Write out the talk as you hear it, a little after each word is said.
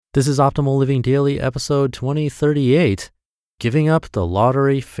This is Optimal Living Daily, episode 2038, Giving Up the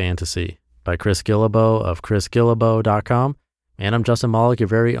Lottery Fantasy by Chris Guillebeau of chrisguillebeau.com. And I'm Justin Malik, your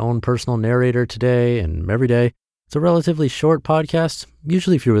very own personal narrator today and every day. It's a relatively short podcast,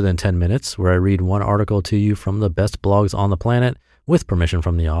 usually fewer than 10 minutes, where I read one article to you from the best blogs on the planet with permission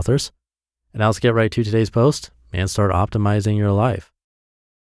from the authors. And now let's get right to today's post and start optimizing your life.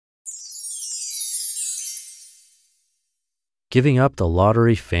 Giving Up the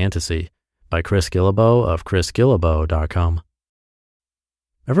Lottery Fantasy by Chris Guillebeau of chrisguillebeau.com.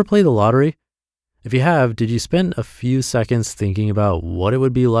 Ever play the lottery? If you have, did you spend a few seconds thinking about what it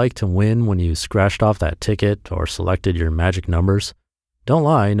would be like to win when you scratched off that ticket or selected your magic numbers? Don't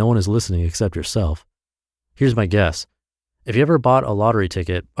lie, no one is listening except yourself. Here's my guess. If you ever bought a lottery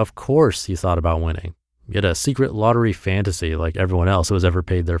ticket, of course you thought about winning. You had a secret lottery fantasy like everyone else who has ever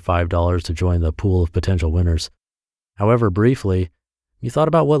paid their $5 to join the pool of potential winners. However, briefly, you thought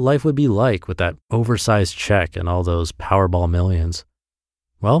about what life would be like with that oversized check and all those Powerball millions.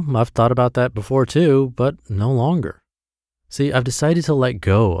 Well, I've thought about that before too, but no longer. See, I've decided to let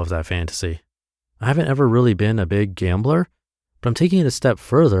go of that fantasy. I haven't ever really been a big gambler, but I'm taking it a step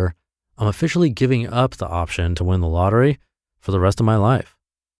further. I'm officially giving up the option to win the lottery for the rest of my life.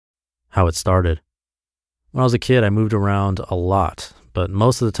 How it started. When I was a kid, I moved around a lot, but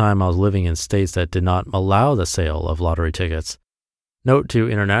most of the time I was living in states that did not allow the sale of lottery tickets. Note to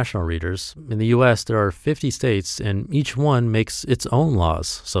international readers, in the US there are 50 states and each one makes its own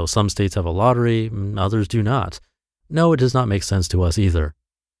laws, so some states have a lottery and others do not. No, it does not make sense to us either.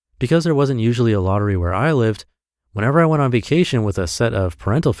 Because there wasn't usually a lottery where I lived, whenever I went on vacation with a set of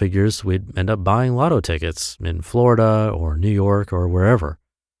parental figures, we'd end up buying lotto tickets in Florida or New York or wherever.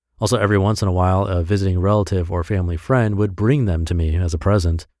 Also, every once in a while, a visiting relative or family friend would bring them to me as a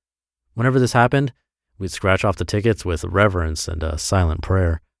present. Whenever this happened, we'd scratch off the tickets with reverence and a silent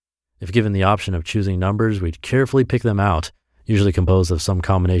prayer. If given the option of choosing numbers, we'd carefully pick them out, usually composed of some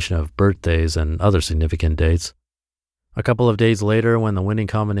combination of birthdays and other significant dates. A couple of days later, when the winning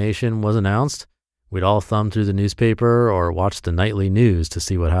combination was announced, we'd all thumb through the newspaper or watch the nightly news to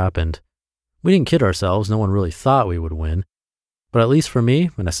see what happened. We didn't kid ourselves, no one really thought we would win. But at least for me,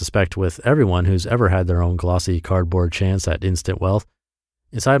 and I suspect with everyone who's ever had their own glossy cardboard chance at instant wealth,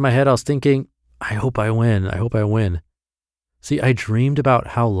 inside my head I was thinking, I hope I win, I hope I win. See, I dreamed about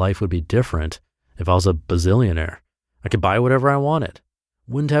how life would be different if I was a bazillionaire. I could buy whatever I wanted,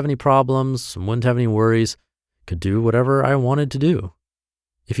 wouldn't have any problems, wouldn't have any worries, could do whatever I wanted to do.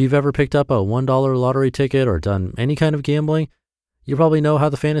 If you've ever picked up a $1 lottery ticket or done any kind of gambling, you probably know how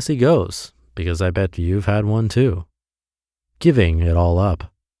the fantasy goes, because I bet you've had one too. Giving it all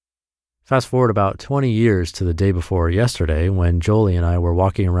up. Fast forward about 20 years to the day before yesterday when Jolie and I were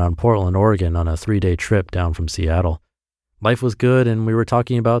walking around Portland, Oregon on a 3-day trip down from Seattle. Life was good and we were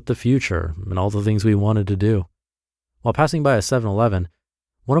talking about the future and all the things we wanted to do. While passing by a 7-Eleven,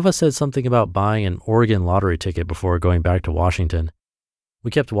 one of us said something about buying an Oregon lottery ticket before going back to Washington.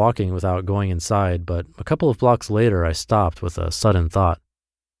 We kept walking without going inside, but a couple of blocks later I stopped with a sudden thought.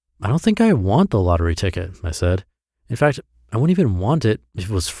 I don't think I want the lottery ticket, I said. In fact, I wouldn't even want it if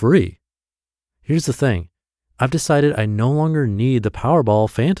it was free. Here's the thing. I've decided I no longer need the Powerball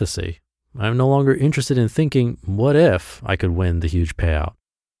fantasy. I'm no longer interested in thinking, what if I could win the huge payout?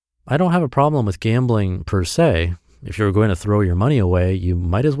 I don't have a problem with gambling per se. If you're going to throw your money away, you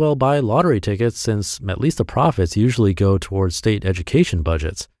might as well buy lottery tickets since at least the profits usually go towards state education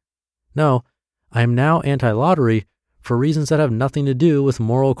budgets. No, I am now anti-lottery for reasons that have nothing to do with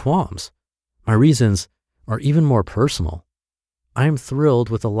moral qualms. My reasons are even more personal. I am thrilled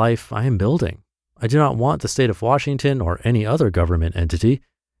with the life I am building. I do not want the state of Washington or any other government entity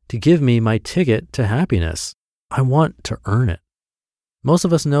to give me my ticket to happiness. I want to earn it. Most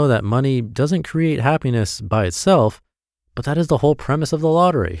of us know that money doesn't create happiness by itself, but that is the whole premise of the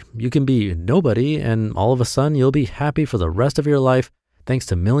lottery. You can be nobody and all of a sudden you'll be happy for the rest of your life thanks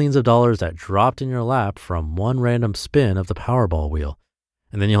to millions of dollars that dropped in your lap from one random spin of the Powerball wheel.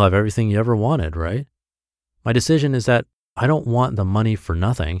 And then you'll have everything you ever wanted, right? My decision is that I don't want the money for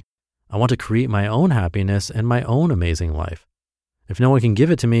nothing. I want to create my own happiness and my own amazing life. If no one can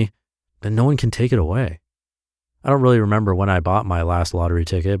give it to me, then no one can take it away. I don't really remember when I bought my last lottery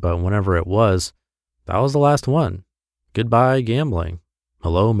ticket, but whenever it was, that was the last one. Goodbye gambling.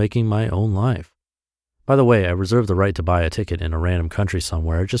 Hello making my own life. By the way, I reserve the right to buy a ticket in a random country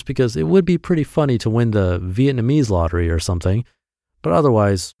somewhere just because it would be pretty funny to win the Vietnamese lottery or something, but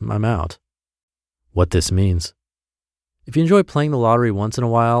otherwise, I'm out. What this means. If you enjoy playing the lottery once in a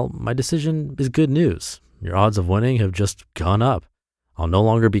while, my decision is good news. Your odds of winning have just gone up. I'll no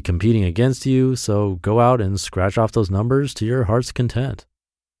longer be competing against you, so go out and scratch off those numbers to your heart's content.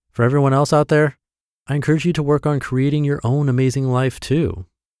 For everyone else out there, I encourage you to work on creating your own amazing life too.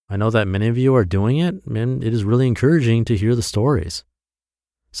 I know that many of you are doing it, and it is really encouraging to hear the stories.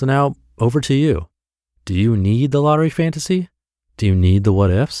 So now, over to you. Do you need the lottery fantasy? Do you need the what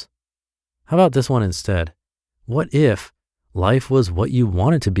ifs? How about this one instead? What if life was what you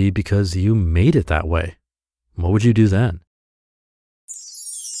want it to be because you made it that way? What would you do then?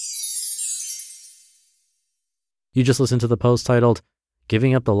 You just listened to the post titled,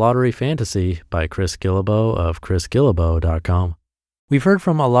 Giving Up the Lottery Fantasy by Chris Guillebeau of chrisguillebeau.com. We've heard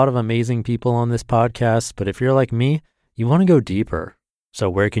from a lot of amazing people on this podcast, but if you're like me, you want to go deeper. So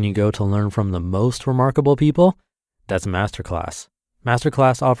where can you go to learn from the most remarkable people? That's Masterclass.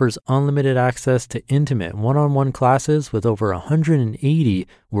 Masterclass offers unlimited access to intimate one-on-one classes with over 180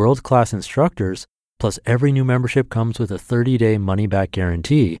 world-class instructors, plus every new membership comes with a 30-day money-back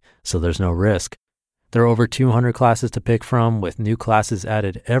guarantee, so there's no risk. There are over 200 classes to pick from, with new classes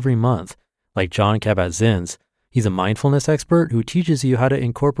added every month, like Jon Kabat-Zinn's. He's a mindfulness expert who teaches you how to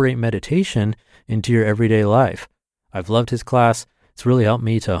incorporate meditation into your everyday life. I've loved his class. It's really helped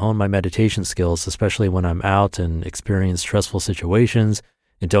me to hone my meditation skills, especially when I'm out and experience stressful situations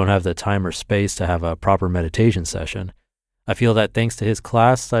and don't have the time or space to have a proper meditation session. I feel that thanks to his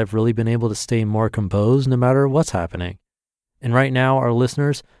class, I've really been able to stay more composed no matter what's happening. And right now, our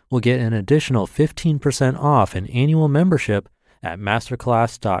listeners will get an additional 15% off an annual membership at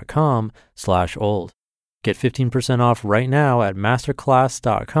masterclass.com/old. Get 15% off right now at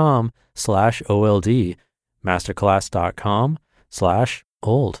masterclass.com/OLD,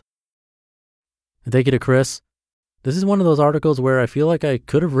 masterclass.com/old. And thank you to Chris. This is one of those articles where I feel like I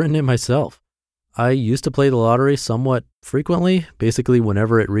could have written it myself. I used to play the lottery somewhat frequently, basically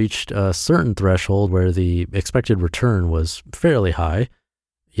whenever it reached a certain threshold where the expected return was fairly high.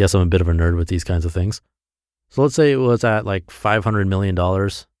 Yes, I'm a bit of a nerd with these kinds of things. So let's say it was at like $500 million.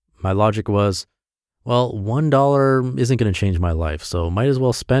 My logic was, well, $1 isn't going to change my life, so might as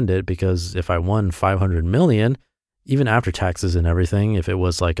well spend it, because if I won 500 million, even after taxes and everything, if it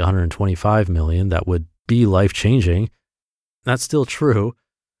was like 125 million, that would be life-changing. That's still true,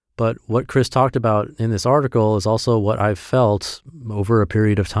 but what Chris talked about in this article is also what I've felt over a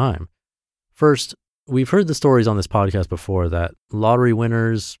period of time. First, we've heard the stories on this podcast before that lottery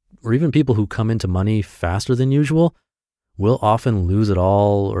winners, or even people who come into money faster than usual, will often lose it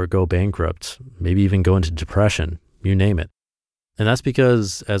all or go bankrupt, maybe even go into depression, you name it. And that's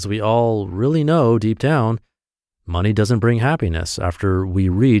because, as we all really know deep down, money doesn't bring happiness after we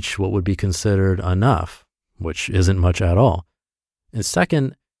reach what would be considered enough, which isn't much at all. And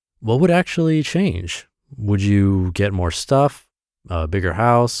second, what would actually change? Would you get more stuff, a bigger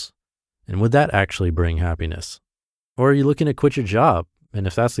house? And would that actually bring happiness? Or are you looking to quit your job? And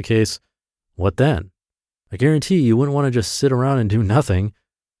if that's the case, what then? I guarantee you wouldn't want to just sit around and do nothing.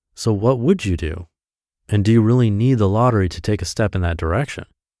 So what would you do? And do you really need the lottery to take a step in that direction?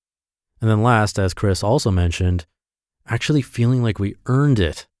 And then last, as Chris also mentioned, actually feeling like we earned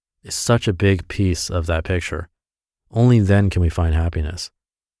it is such a big piece of that picture. Only then can we find happiness.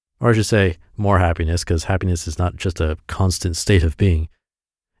 Or I should say more happiness, because happiness is not just a constant state of being.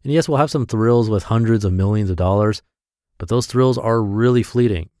 And yes, we'll have some thrills with hundreds of millions of dollars, but those thrills are really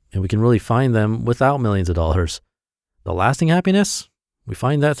fleeting, and we can really find them without millions of dollars. The lasting happiness, we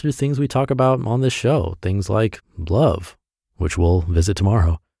find that through things we talk about on this show, things like love, which we'll visit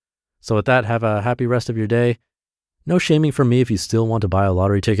tomorrow. So with that, have a happy rest of your day. No shaming from me if you still want to buy a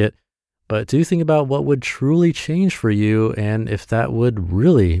lottery ticket, but do think about what would truly change for you and if that would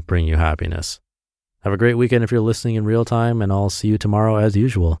really bring you happiness. Have a great weekend if you're listening in real time, and I'll see you tomorrow as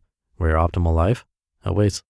usual, where your optimal life awaits.